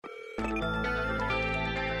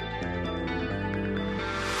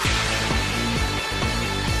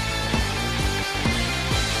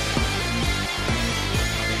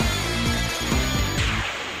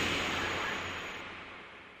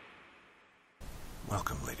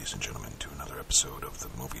Welcome, ladies and gentlemen, to another episode of the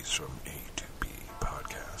Movies from A to B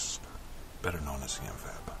podcast, better known as the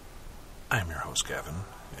MFAB. I am your host, Gavin,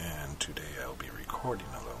 and today I'll be recording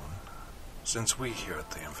alone. Since we here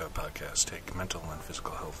at the MFAB podcast take mental and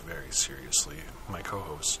physical health very seriously, my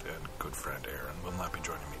co-host and good friend Aaron will not be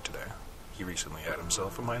joining me today. He recently had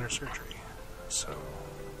himself a minor surgery, so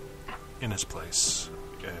in his place,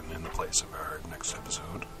 and in the place of our next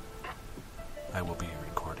episode, I will be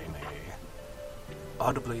recording a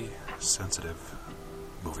audibly sensitive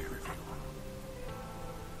movie review.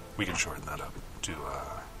 We can shorten that up to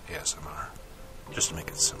ASMR, just to make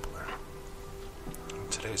it simpler. In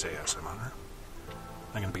today's ASMR,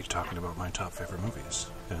 I'm going to be talking about my top favorite movies,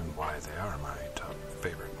 and why they are my top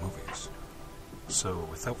favorite movies. So,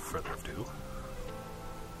 without further ado,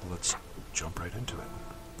 let's jump right into it.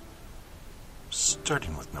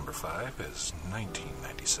 Starting with number 5 is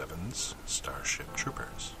 1997's Starship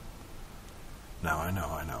Troopers. Now, I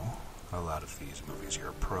know, a lot of these movies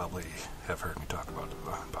you probably have heard me talk about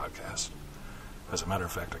on the podcast. As a matter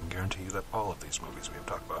of fact, I can guarantee you that all of these movies we have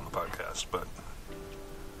talked about on the podcast, but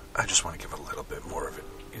I just want to give a little bit more of an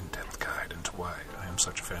in-depth guide into why I am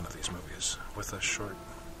such a fan of these movies, with a short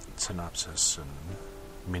synopsis and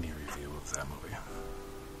mini review of that movie.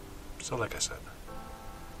 So like I said,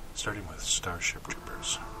 starting with Starship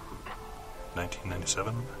Troopers,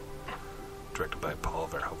 1997, directed by Paul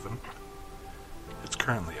Verhoeven. It's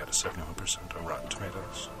currently at a 71% on Rotten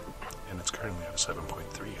Tomatoes, and it's currently at a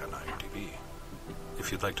 7.3 on IMDb.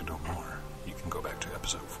 If you'd like to know more, you can go back to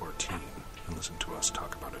episode 14 and listen to us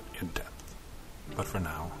talk about it in depth. But for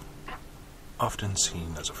now, often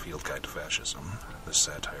seen as a field guide to fascism, this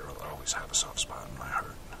satire will always have a soft spot in my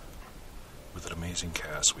heart. With an amazing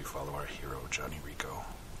cast, we follow our hero, Johnny Rico,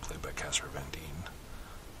 played by Casper Van Dien,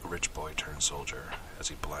 a rich boy turned soldier, as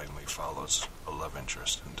he blindly follows a love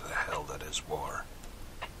interest into the hell that is war.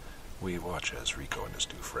 We watch as Rico and his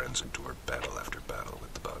new friends endure battle after battle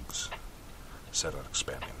with the bugs, set on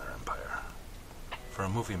expanding their empire. For a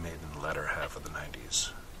movie made in the latter half of the 90s,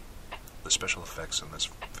 the special effects in this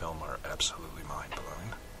film are absolutely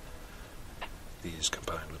mind-blowing. These,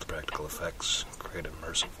 combined with practical effects, create an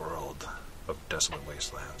immersive world of desolate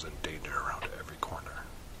wastelands and danger around every corner.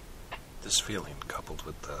 This feeling, coupled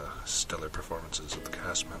with the stellar performances of the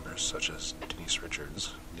cast members such as Denise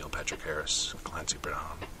Richards, Neil Patrick Harris, Clancy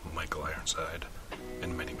Brown, Michael Ironside,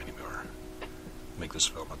 and many, many more, make this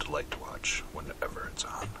film a delight to watch whenever it's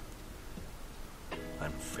on.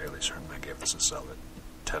 I'm fairly certain I gave this a solid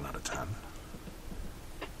 10 out of 10.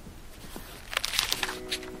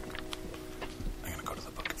 I'm gonna go to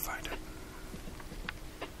the book and find it.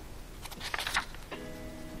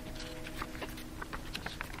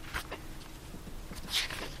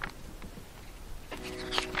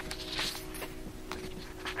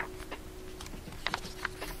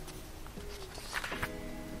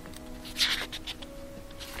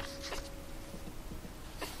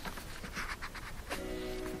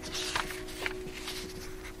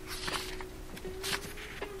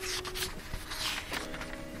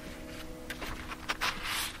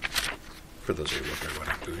 For those of you wondering what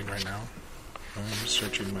I'm doing right now, I'm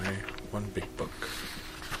searching my one big book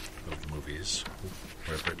of movies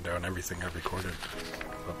where I've written down everything I've recorded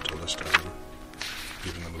up till this time,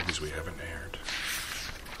 even the movies we haven't aired.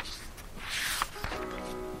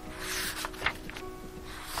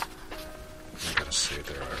 I gotta say,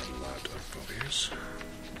 there are a lot of movies.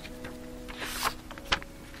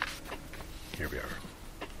 Here we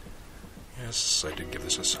are. Yes, I did give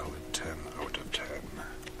this a solid 10 out of 10.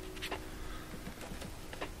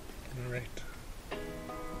 Alright.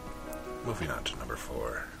 Moving on to number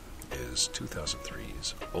 4 is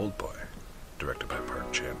 2003's Old Boy, directed by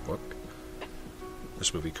Park Chan-wook.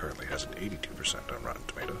 This movie currently has an 82% on Rotten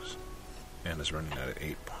Tomatoes, and is running at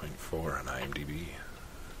an 8.4 on IMDb.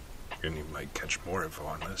 And you might catch more info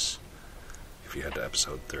on this if you head to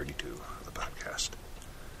episode 32 of the podcast.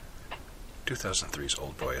 2003's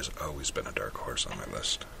Old Boy has always been a dark horse on my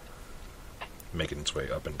list, making its way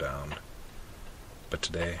up and down, but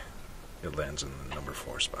today it lands in the number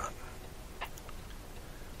 4 spot.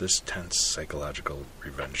 This tense psychological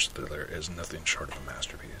revenge thriller is nothing short of a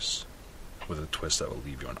masterpiece, with a twist that will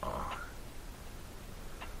leave you in awe.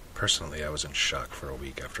 Personally, I was in shock for a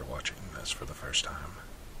week after watching this for the first time.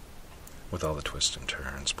 With all the twists and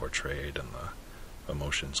turns portrayed and the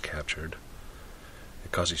emotions captured,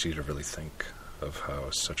 it causes you to really think of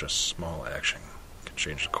how such a small action can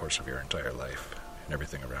change the course of your entire life and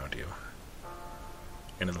everything around you.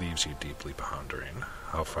 And it leaves you deeply pondering,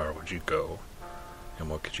 how far would you go, and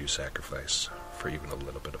what could you sacrifice for even a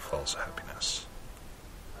little bit of false happiness?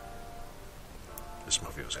 This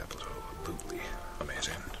movie was absolutely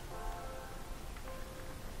amazing.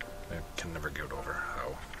 I can never get over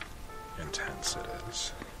how intense it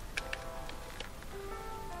is.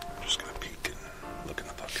 I'm just gonna peek and look in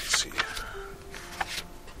the book and see the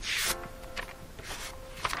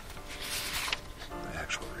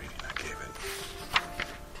actual reading I gave it.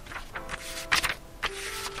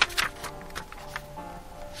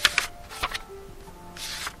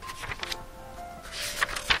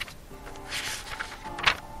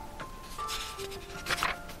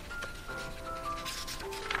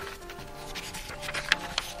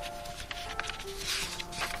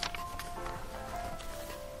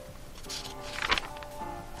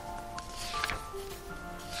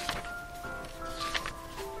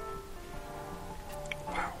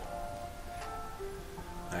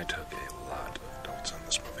 I took a lot of notes on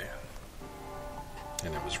this movie,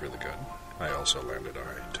 and it was really good. I also landed a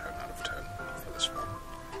 10 out of 10 for this film.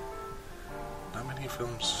 Not many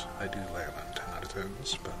films I do land on 10 out of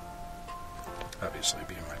 10s, but obviously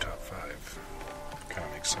being my top 5 kind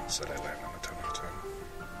of makes sense that I land on a 10 out of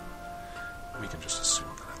 10. We can just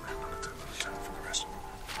assume that I land on a 10 out of 10 for the rest of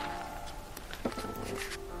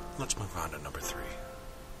them. Let's move on to number 3.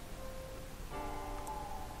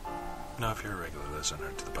 Now, if you're a regular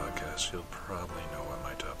listener to the podcast, you'll probably know what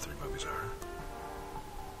my top 3 movies are.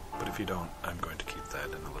 But if you don't, I'm going to keep that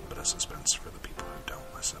in a little bit of suspense for the people who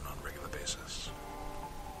don't listen on a regular basis.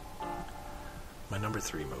 My number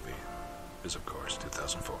 3 movie is, of course,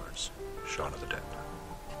 2004's Shaun of the Dead.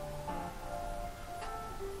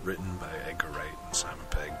 Written by Edgar Wright and Simon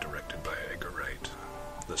Pegg, directed by Edgar Wright,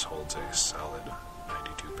 this holds a solid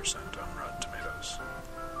 92% on Rotten Tomatoes,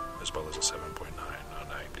 as well as a 7.9 on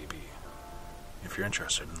IMDb. If you're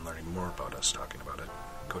interested in learning more about us talking about it,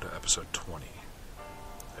 go to episode 20.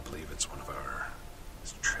 I believe it's one of our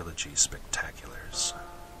trilogy spectaculars,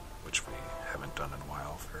 which we haven't done in a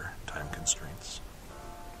while for time constraints.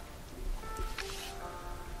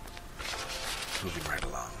 Moving right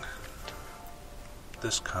along.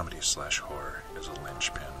 This comedy/horror is a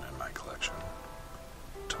linchpin in my collection,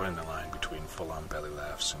 toeing the line between full-on belly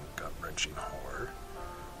laughs and gut-wrenching horror.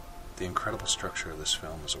 The incredible structure of this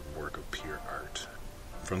film is a work of pure art.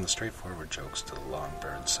 From the straightforward jokes to the long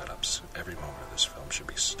burn setups, every moment of this film should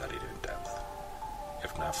be studied in depth.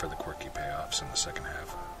 If not for the quirky payoffs in the second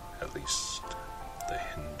half, at least the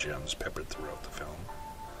hidden gems peppered throughout the film.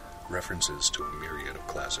 References to a myriad of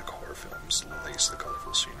classic horror films lace the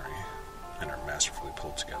colorful scenery and are masterfully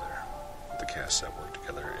pulled together, with a cast that work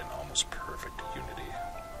together in almost perfect unity.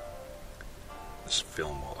 This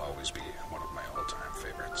film will always be one of my all-time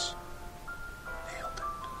favorites. Nailed it.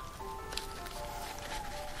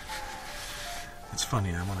 It's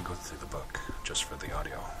funny, I want to go through the book just for the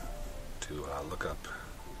audio to look up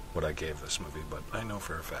what I gave this movie, but I know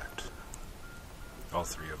for a fact all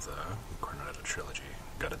 3 of the Cornetto trilogy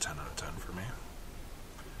got a 10 out of 10 for me.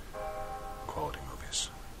 Quality movies.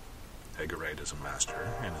 Edgar Wright is a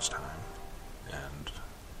master in his time, and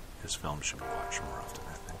his films should be watched more often,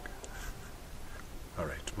 I think.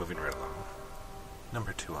 Alright, moving right along.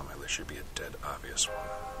 Number 2 on my list should be a dead obvious one,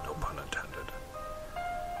 no pun intended.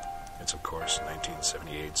 It's, of course,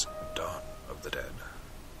 1978's Dawn of the Dead,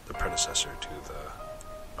 the predecessor to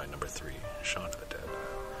my number 3, Shaun of the Dead.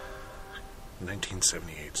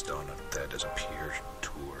 1978's Dawn of the Dead is a pure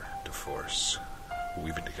tour de force,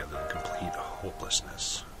 weaving together the complete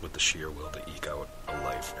hopelessness with the sheer will to eke out a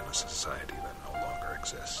life in a society that no longer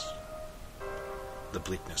exists. The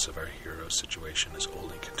bleakness of our hero's situation is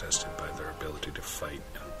only contested by their ability to fight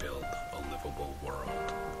and build a livable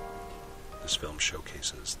world. This film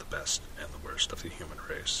showcases the best and the worst of the human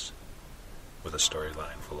race, with a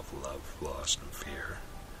storyline full of love, loss, and fear,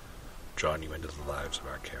 drawing you into the lives of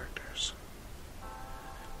our characters.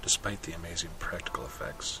 Despite the amazing practical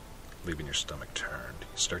effects, leaving your stomach turned,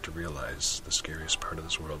 you start to realize the scariest part of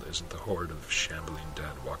this world isn't the horde of shambling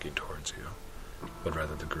dead walking towards you, but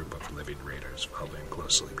rather the group of living raiders following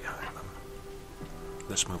closely behind them.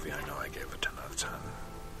 This movie I know I gave a 10 out of 10.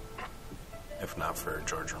 If not for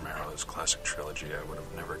George Romero's classic trilogy, I would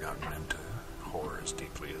have never gotten into horror as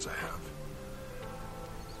deeply as I have.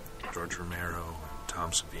 George Romero,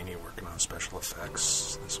 Tom Savini working on special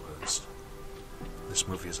effects. This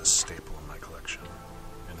movie is a staple in my collection,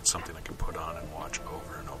 and it's something I can put on and watch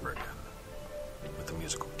over and over again. With the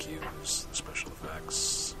musical cues, the special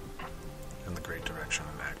effects, and the great direction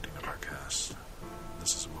and acting of our cast,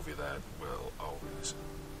 this is a movie that will always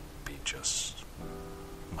be just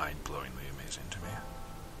mind-blowingly amazing to me.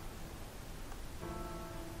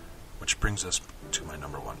 Which brings us to my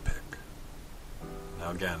number 1 pick.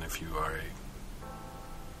 Now again, if you are a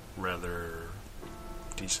rather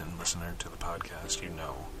decent listener to the podcast, you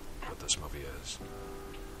know what this movie is.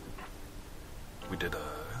 We did a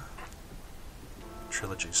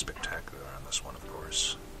trilogy spectacular on this one, of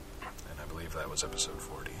course, and I believe that was episode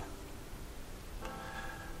 40.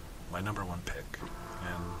 My number one pick,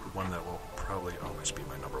 and one that will probably always be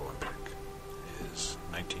my number one pick, is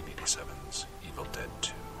 1987's Evil Dead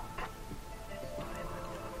 2.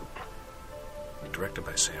 Directed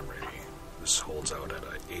by Sam Raimi, this holds out at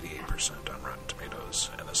 88% on Rotten Tomatoes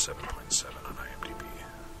and a 7.7 on IMDb,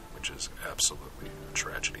 which is absolutely a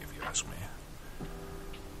tragedy if you ask me.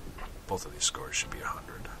 Both of these scores should be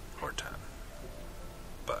 100 or 10.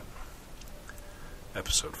 But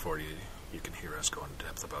episode 40, you can hear us go in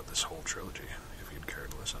depth about this whole trilogy if you'd care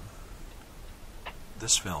to listen.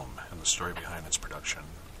 This film and the story behind its production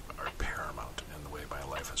are paramount in the way my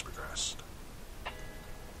life has progressed.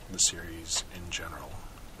 The series, in general,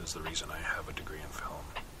 is the reason I have a degree in film.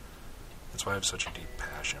 It's why I have such a deep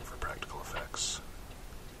passion for practical effects.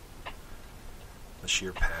 The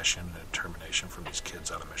sheer passion and determination from these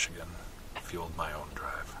kids out of Michigan fueled my own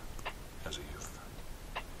drive as a youth.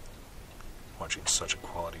 Watching such a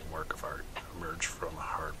quality work of art emerge from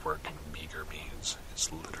hard work and meager means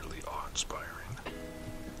is literally awe-inspiring.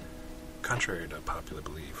 Contrary to popular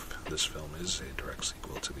belief, this film is a direct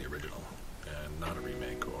sequel to the original, and not a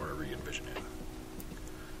remake or a re-envisioning.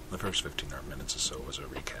 The first 15 minutes or so was a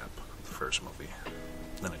recap of the first movie.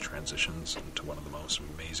 Then it transitions into one of the most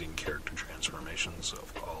amazing character transformations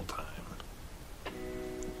of all time.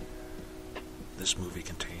 This movie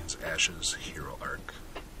contains Ash's hero arc.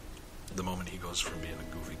 The moment he goes from being a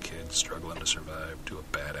goofy kid struggling to survive to a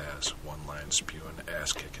badass, one-line spewing,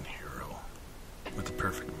 ass-kicking hero. With the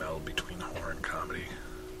perfect meld between horror and comedy.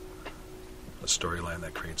 A storyline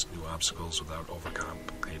that creates new obstacles without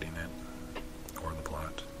overcomplicating it or the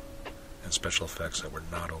plot. And special effects that were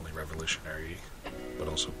not only revolutionary, but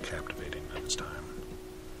also captivating at its time.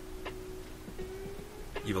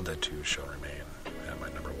 Evil Dead 2 shall remain at my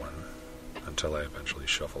number one until I eventually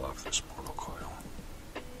shuffle off this mortal coil.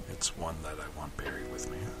 It's one that I want buried with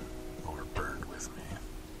me, or burned with me,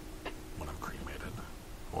 when I'm cremated,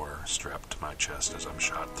 or strapped to my chest as I'm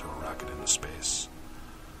shot through a rocket into space,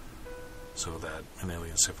 so that an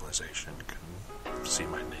alien civilization can see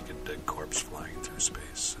my naked dead corpse flying through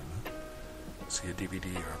space and see a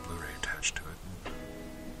DVD or a Blu-ray attached to it and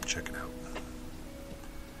check it out.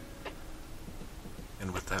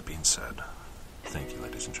 And with that being said, thank you,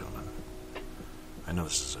 ladies and gentlemen. I know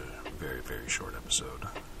this is a very, very short episode,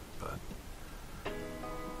 but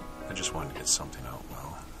I just wanted to get something out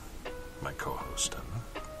while my co-host and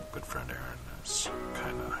good friend Aaron is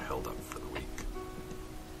kind of held up for the week.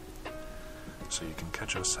 So you can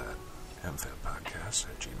catch us at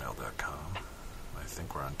mfabpodcast@gmail.com. I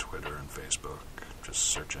think we're on Twitter and Facebook. Just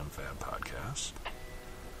search MFAB Podcast.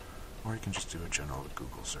 Or you can just do a general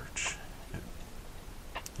Google search. It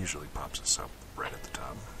usually pops us up right at the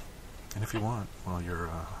top. And if you want, while you're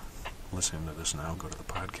listening to this now, go to the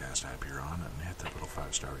podcast app you're on and hit that little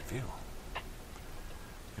 5-star review.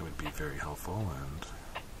 It would be very helpful, and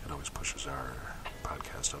it always pushes our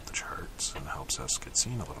podcast up the charts and helps us get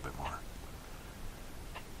seen a little bit more.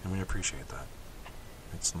 And we appreciate that.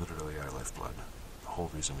 It's literally our lifeblood. The whole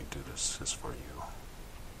reason we do this is for you.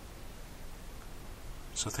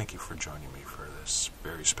 So thank you for joining me for this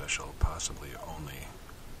very special, possibly only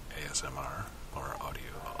ASMR or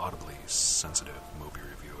audibly sensitive movie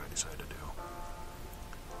review I decided to do.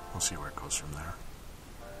 We'll see where it goes from there.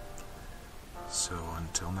 So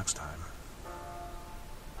until next time,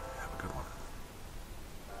 have a good one.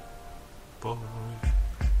 Bye.